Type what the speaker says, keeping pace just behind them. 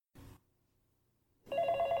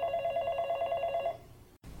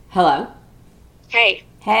Hello? Hey.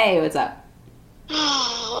 Hey, what's up?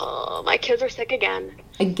 Oh, my kids are sick again.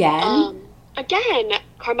 Again? Again,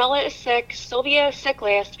 Carmela is sick. Sylvia is sick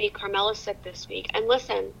last week. Carmela's sick this week. And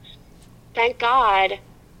listen, thank God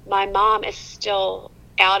my mom is still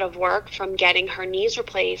out of work from getting her knees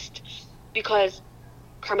replaced because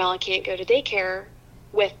Carmela can't go to daycare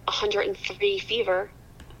with 103 fever.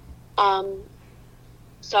 Um,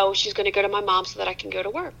 so she's going to go to my mom so that I can go to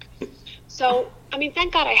work. So, I mean,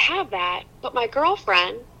 thank God I have that. But my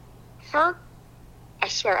girlfriend, her I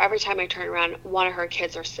swear, every time I turn around, one of her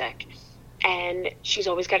kids are sick. And she's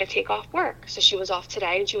always got to take off work. So she was off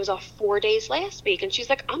today and she was off 4 days last week. And she's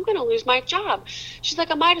like, I'm going to lose my job. She's like,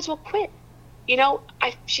 I might as well quit.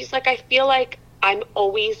 She's like, I feel like I'm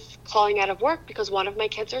always calling out of work because one of my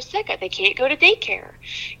kids are sick. They can't go to daycare.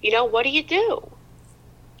 What do you do?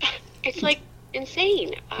 It's like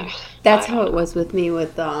insane. That's I how don't it know. was with me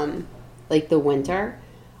with, like, the winter.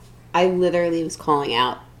 I literally was calling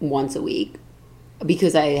out once a week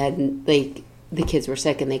because I had, like, the kids were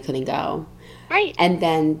sick and they couldn't go. Right. And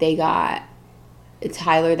then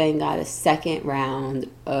Tyler then got a second round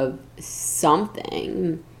of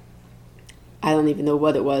something. I don't even know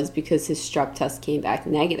what it was because his strep test came back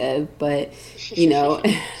negative, but,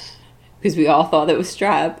 because we all thought it was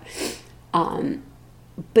strep.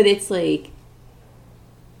 But it's like,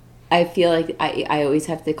 I feel like I always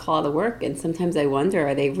have to call to work, and sometimes I wonder,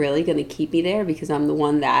 are they really going to keep me there because I'm the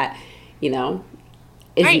one that,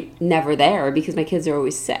 is Right. never there because my kids are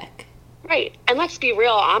always sick. Right. And let's be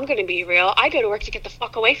real. I'm going to be real. I go to work to get the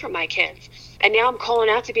fuck away from my kids. And now I'm calling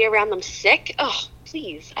out to be around them sick? Oh,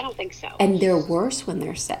 please. I don't think so. And they're worse when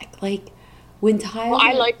they're sick. Like, when Well,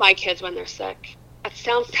 I Tyler... like my kids when they're sick. That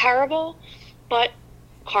sounds terrible, but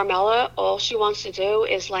Carmela, all she wants to do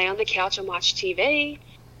is lay on the couch and watch TV.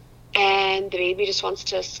 And the baby just wants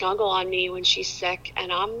to snuggle on me when she's sick.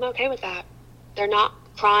 And I'm okay with that. They're not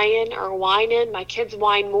crying or whining. My kids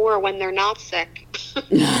whine more when they're not sick.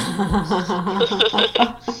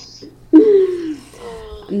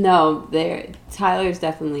 Oh, No, Tyler's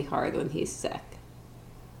definitely hard when he's sick.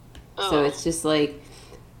 So oh, it's just like,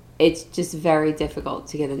 it's just very difficult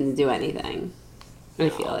to get him to do anything. I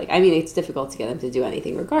feel no. like. I mean, it's difficult to get him to do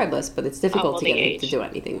anything regardless, but it's Oh, difficult well, to the get him to age. do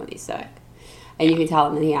anything when he's sick. And you Yeah, can tell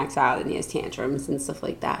him that he acts out and he has tantrums and stuff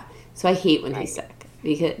like that. So I hate when he's right. sick.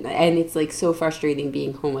 And it's like so frustrating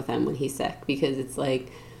being home with him when he's sick because it's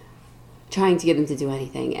like trying to get him to do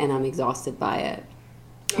anything and I'm exhausted by it.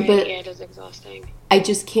 Right, yeah, But it is exhausting. I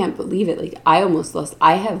just can't believe it. Like, I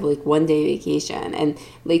have like 1 day vacation, and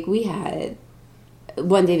like we had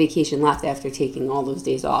 1 day vacation left after taking all those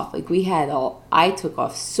days off. Like, I took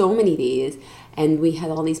off so many days, and we had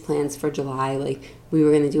all these plans for July. Like, we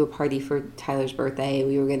were going to do a party for Tyler's birthday.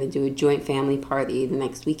 We were going to do a joint family party the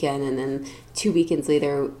next weekend, and then 2 weekends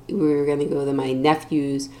later, we were going to go to my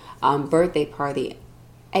nephew's birthday party.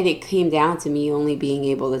 And it came down to me only being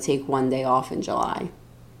able to take 1 day off in July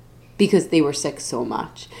because they were sick so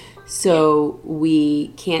much. Yeah. So we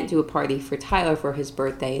can't do a party for Tyler for his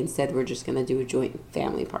birthday. Instead, we're just going to do a joint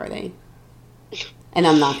family party. And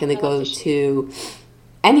I'm not going to Oh, that's go a shame. to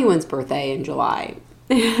anyone's birthday in July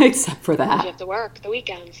except for Because you that. have to work the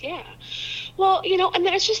weekends, yeah. Well, and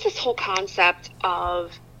then it's just this whole concept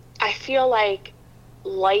of, I feel like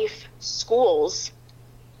life schools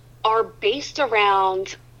are based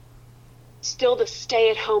around still the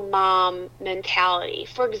stay-at-home mom mentality.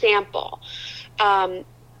 For example, um,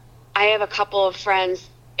 I have a couple of friends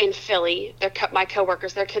in Philly. My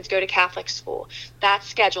coworkers. Their kids go to Catholic school. That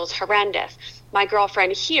schedule's horrendous. My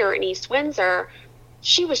girlfriend here in East Windsor,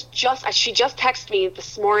 she just texted me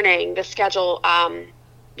this morning the schedule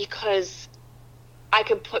because I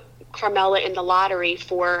could put Carmela in the lottery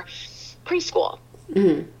for preschool,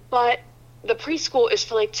 Mm-hmm. but the preschool is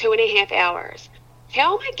for like 2.5 hours.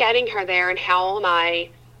 How am I getting her there, and how am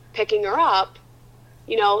I picking her up?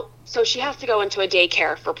 So she has to go into a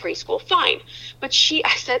daycare for preschool. Fine. But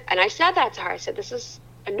I said that to her. I said, this is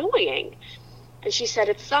annoying. And she said,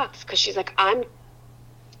 it sucks because she's like,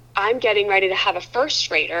 I'm getting ready to have a first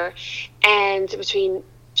grader. And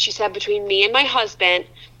she said, between me and my husband,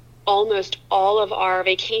 almost all of our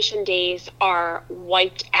vacation days are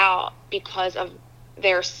wiped out because of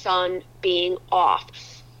their son being off.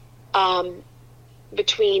 Um,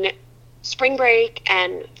 Between spring break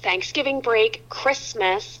and Thanksgiving break,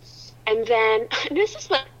 Christmas, and then and this is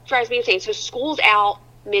what drives me insane. So school's out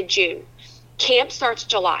mid-June. Camp starts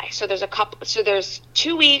July. So there's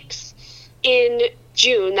 2 weeks in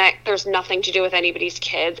June that there's nothing to do with anybody's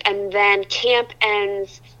kids, and then camp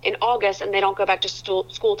ends in August and they don't go back to school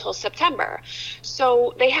till September.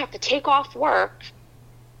 So they have to take off work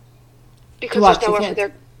To because there's watch the nowhere for kids.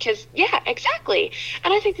 their because, yeah, exactly.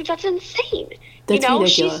 And I think that's insane. That's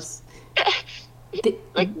ridiculous.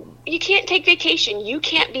 Like, you can't take vacation. You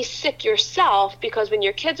can't be sick yourself, because when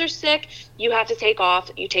your kids are sick, you have to take off.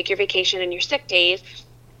 You take your vacation and your sick days,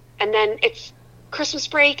 and then it's Christmas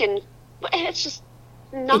break, and it's just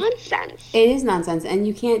nonsense. It is nonsense, and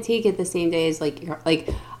you can't take it the same day as like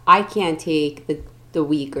I can't take the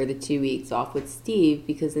week or the 2 weeks off with Steve,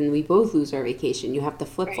 because then we both lose our vacation. You have to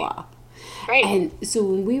flip flop. Right. And so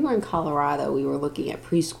when we were in Colorado, we were looking at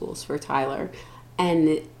preschools for Tyler,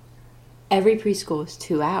 and every preschool is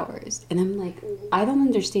 2 hours. And I'm like, I don't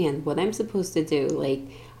understand what I'm supposed to do. Like,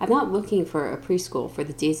 I'm not looking for a preschool for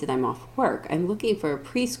the days that I'm off work. I'm looking for a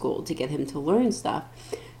preschool to get him to learn stuff.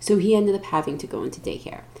 So he ended up having to go into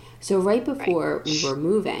daycare. So right before we were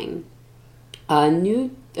moving, a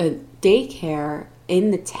new daycare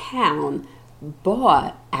in the town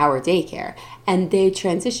bought our daycare, and the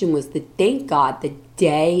transition was thank God the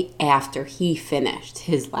day after he finished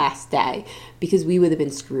his last day, because we would have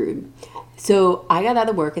been screwed. So I got out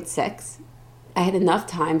of work at 6. I had enough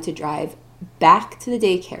time to drive back to the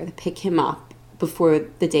daycare to pick him up before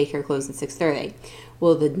the daycare closed at 6:30.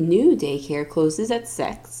 Well, the new daycare closes at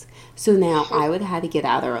 6. So now I would have had to get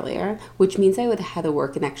out earlier, which means I would have had to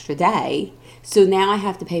work an extra day. So now I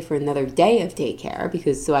have to pay for another day of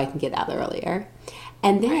daycare so I can get out earlier.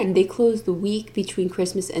 And then they close the week between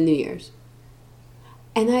Christmas and New Year's.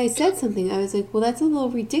 And I said something, I was like, well, that's a little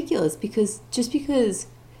ridiculous, because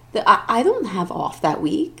I don't have off that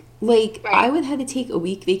week. Like, I would have had to take a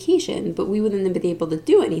week vacation, but we wouldn't have been able to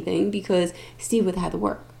do anything because Steve would have had to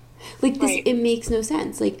work. Like, this, it makes no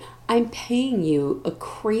sense. Like, I'm paying you a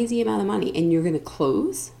crazy amount of money, and you're going to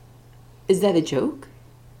close? Is that a joke?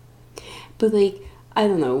 But, like, I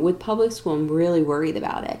don't know. With public school, I'm really worried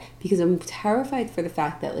about it, because I'm terrified for the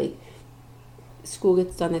fact that, like, school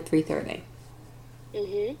gets done at 3:30.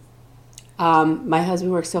 My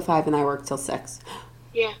husband works till 5, and I work till 6.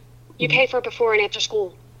 Yeah. You pay for before and after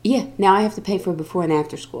school. Yeah. Now I have to pay for before and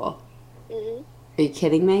after school. Are you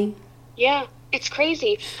kidding me? Yeah. It's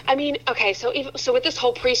crazy. I mean, okay, so with this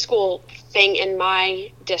whole preschool thing in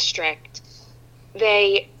my district,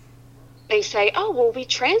 they say, oh, well, we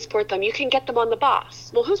transport them. You can get them on the bus.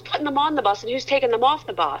 Well, who's putting them on the bus and who's taking them off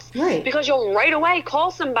the bus? Right. Because you'll right away call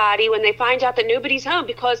somebody when they find out that nobody's home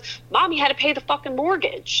because mommy had to pay the fucking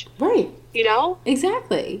mortgage. Right. You know?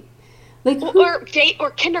 Exactly. Like, or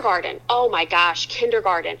kindergarten. Oh my gosh,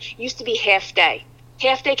 kindergarten used to be half day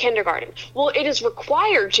kindergarten. Well, it is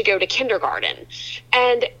required to go to kindergarten.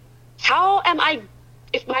 And how am I,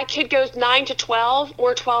 if my kid goes 9 to 12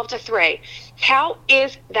 or 12 to 3, how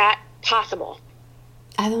is that possible?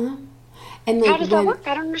 I don't know. And like, how does that work?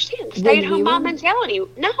 I don't understand. Stay-at-home mom mentality.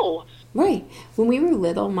 No. Right. When we were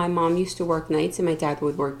little, my mom used to work nights and my dad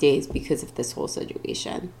would work days because of this whole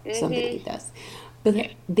situation. Something like this.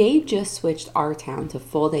 But they just switched our town to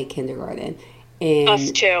full-day kindergarten. Us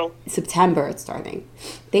too. September it's starting.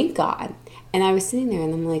 Thank God. And I was sitting there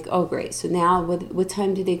and I'm like, oh, great. So now what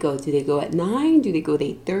time do they go? Do they go at 9? Do they go at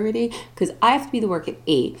 8:30? Because I have to be to work at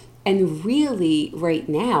 8. And really, right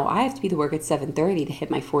now, I have to be to work at 7:30 to hit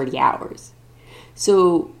my 40 hours.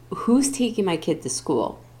 So who's taking my kid to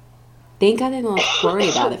school? Thank God I don't have to worry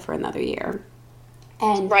about it for another year.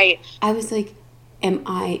 And I was like,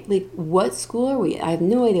 what school are we in? I have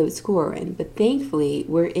no idea what school we're in, but thankfully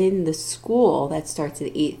we're in the school that starts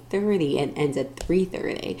at 8:30 and ends at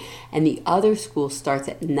 3:30, and the other school starts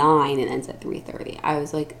at 9 and ends at 3:30. I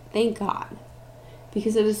was like, thank God,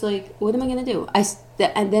 because it was like, what am I going to do?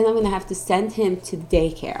 And then I'm going to have to send him to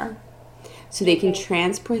daycare so they can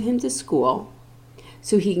transport him to school,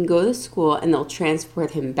 so he can go to school, and they'll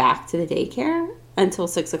transport him back to the daycare until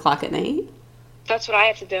 6 o'clock at night. That's what I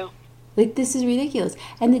have to do. Like, this is ridiculous.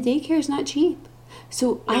 And the daycare is not cheap.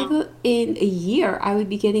 So in a year, I would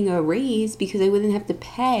be getting a raise because I wouldn't have to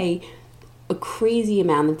pay a crazy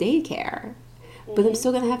amount of daycare. But I'm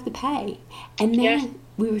still going to have to pay. And then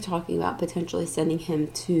we were talking about potentially sending him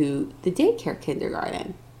to the daycare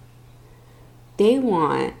kindergarten. They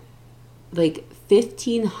want like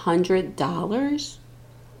 $1,500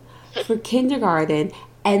 for kindergarten,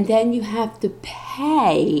 and then you have to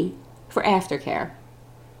pay for aftercare.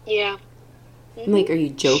 Yeah. I'm like, are you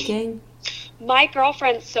joking? My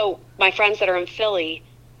girlfriend, so my friends that are in Philly,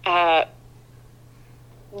 a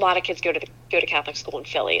lot of kids go to Catholic school in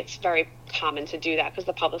Philly. It's very common to do that because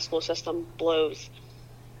the public school system blows.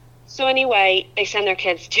 So anyway, they send their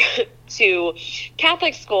kids to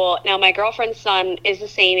Catholic school. Now, my girlfriend's son is the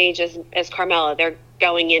same age as Carmela. They're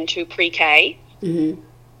going into pre-K.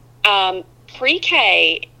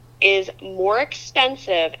 Pre-K is more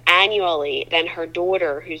expensive annually than her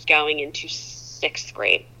daughter, who's going into 6th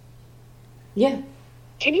grade. Yeah.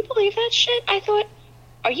 Can you believe that shit? I thought,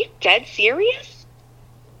 are you dead serious?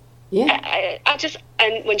 Yeah. I just,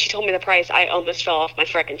 and when she told me the price, I almost fell off my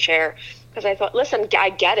freaking chair because I thought, listen,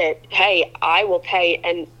 I get it. Hey, I will pay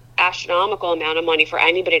an astronomical amount of money for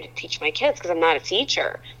anybody to teach my kids because I'm not a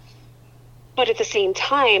teacher. But at the same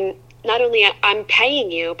time, not only I'm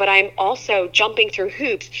paying you, but I'm also jumping through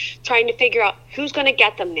hoops trying to figure out who's going to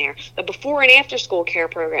get them there, the before and after school care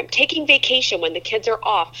program, taking vacation when the kids are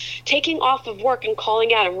off, taking off of work and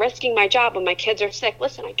calling out and risking my job when my kids are sick.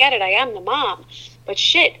 Listen, I get it. I am the mom. But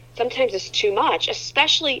shit, sometimes it's too much,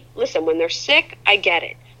 especially, listen, when they're sick, I get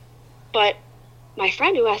it. But my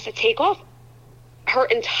friend who has to take off her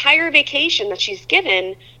entire vacation that she's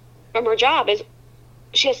given from her job is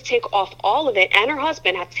she has to take off all of it, and her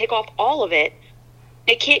husband has to take off all of it.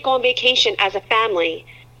 They can't go on vacation as a family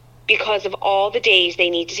because of all the days they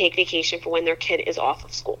need to take vacation for when their kid is off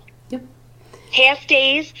of school. Yep. Half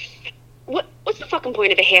days. What's the fucking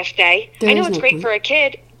point of a half day? I know it's great for a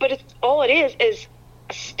kid, but it's all it is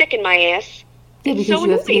a stick in my ass. Yeah, it's because so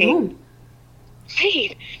you have to get home.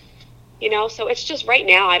 Right. You know, so it's just right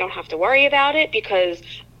now I don't have to worry about it because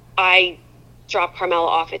I drop Carmela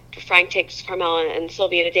off. Frank takes Carmela and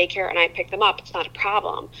Sylvia to daycare, and I pick them up. It's not a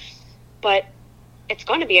problem. But it's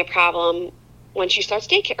going to be a problem when she starts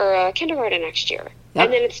daycare or kindergarten next year. Yep.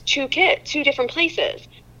 And then it's two different places.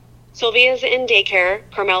 Sylvia's in daycare,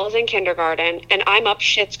 Carmela's in kindergarten, and I'm up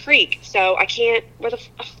Schitt's Creek. So I can't.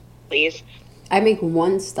 Please. I make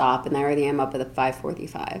one stop, and I already am up at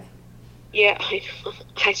 5:45. Yeah,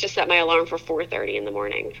 I just set my alarm for 4:30 in the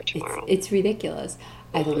morning for tomorrow. It's ridiculous.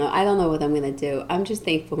 I don't know what I'm gonna do. I'm just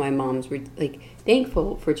thankful my mom's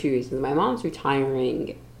thankful for two reasons. My mom's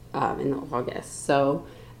retiring in August, so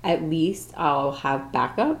at least I'll have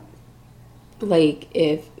backup. Like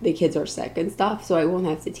if the kids are sick and stuff, so I won't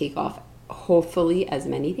have to take off hopefully as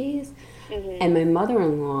many days. Mm-hmm. And my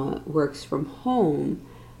mother-in-law works from home.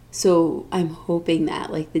 So I'm hoping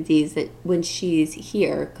that, like, the days that when she's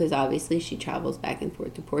here, because obviously she travels back and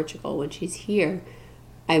forth to Portugal, when she's here,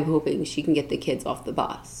 I'm hoping she can get the kids off the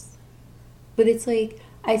bus. But it's like,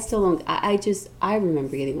 I still don't, I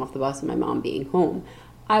remember getting off the bus and my mom being home.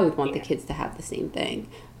 I would want the kids to have the same thing.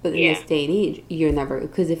 But in this day and age, you're never,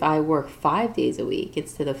 because if I work 5 days a week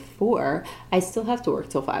instead of 4, I still have to work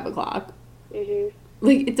till 5 o'clock. Mm-hmm.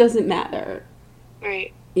 Like, it doesn't matter.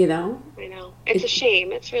 Right. You know? I know. It's a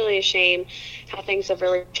shame. It's really a shame how things have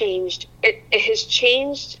really changed. It has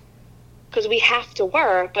changed because we have to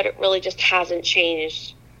work, but it really just hasn't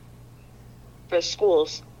changed for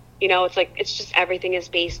schools. You know, it's like, it's just everything is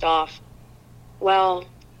based off, well,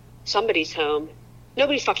 somebody's home.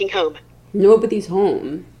 Nobody's fucking home. Nobody's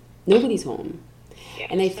home. Nobody's home. Yeah,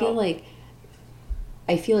 and I feel like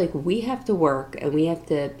we have to work and we have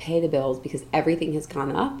to pay the bills because everything has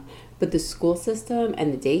gone up. But the school system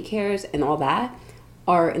and the daycares and all that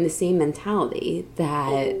are in the same mentality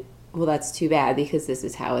that, well, that's too bad because this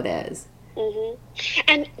is how it is. Mm-hmm.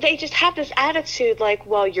 And they just have this attitude like,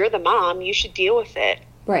 well, you're the mom. You should deal with it.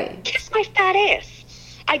 Right. Kiss my fat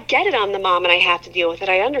ass. I get it, I'm the mom and I have to deal with it.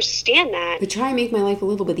 I understand that. But try and make my life a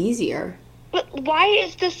little bit easier. But why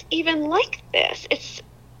is this even like this?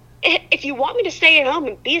 If you want me to stay at home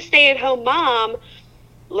and be a stay-at-home mom,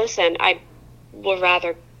 listen, I would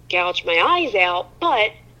rather gouge my eyes out,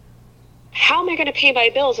 but how am I going to pay my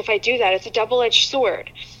bills if I do that? It's a double-edged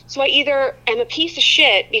sword. So I either am a piece of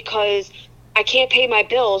shit because I can't pay my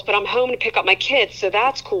bills, but I'm home to pick up my kids, so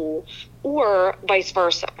that's cool, or vice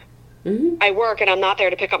versa. Mm-hmm. I work and I'm not there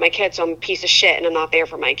to pick up my kids, so I'm a piece of shit and I'm not there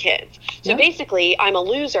for my kids. So basically, I'm a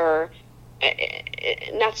loser,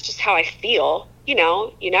 and that's just how I feel. You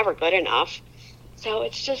know, you're never good enough. So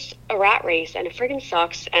it's just a rat race, and it friggin'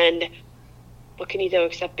 sucks, and what can you do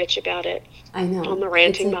except bitch about it? I know. On the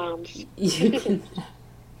ranting moms. You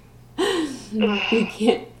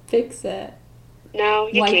can't fix it. No,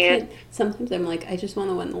 you can't. Sometimes I'm like, I just want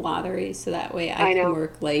to win the lottery so that way I can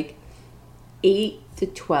work like 8 to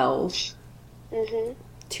 12,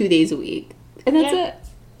 2 days a week. And that's it.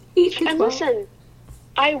 8 to 12. And listen,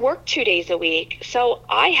 I work 2 days a week, so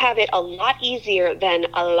I have it a lot easier than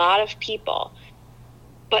a lot of people.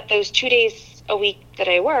 But those 2 days a week that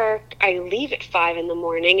I work, I leave at 5 in the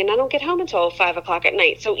morning and I don't get home until 5 o'clock at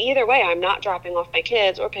night. So either way, I'm not dropping off my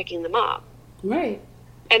kids or picking them up. Right.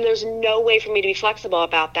 And there's no way for me to be flexible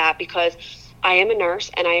about that because I am a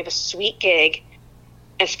nurse and I have a sweet gig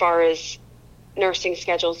as far as nursing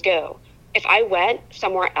schedules go. If I went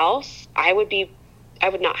somewhere else, I would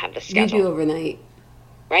not have the schedule. You do overnight.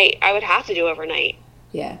 Right. I would have to do overnight.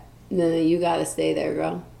 Yeah. No, you got to stay there,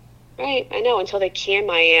 girl. Right. I know, until they can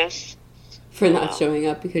my ass. For not showing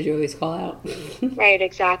up because you always call out. Right,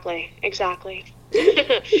 exactly.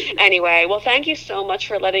 Anyway, well, thank you so much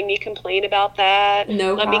for letting me complain about that.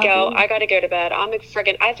 No Let problem. me go. I got to go to bed. I have to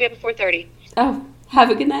be up at 4:30. Oh, have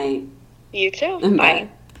a good night. You too. Bye.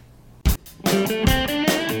 We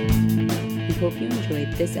hope you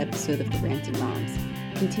enjoyed this episode of The Ranting Moms.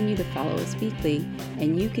 Continue to follow us weekly,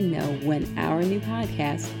 and you can know when our new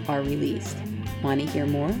podcasts are released. Want to hear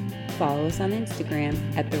more? Follow us on Instagram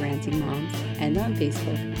at The Ranting Moms and on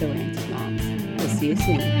Facebook, The Ranting Moms. We'll see you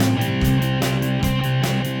soon.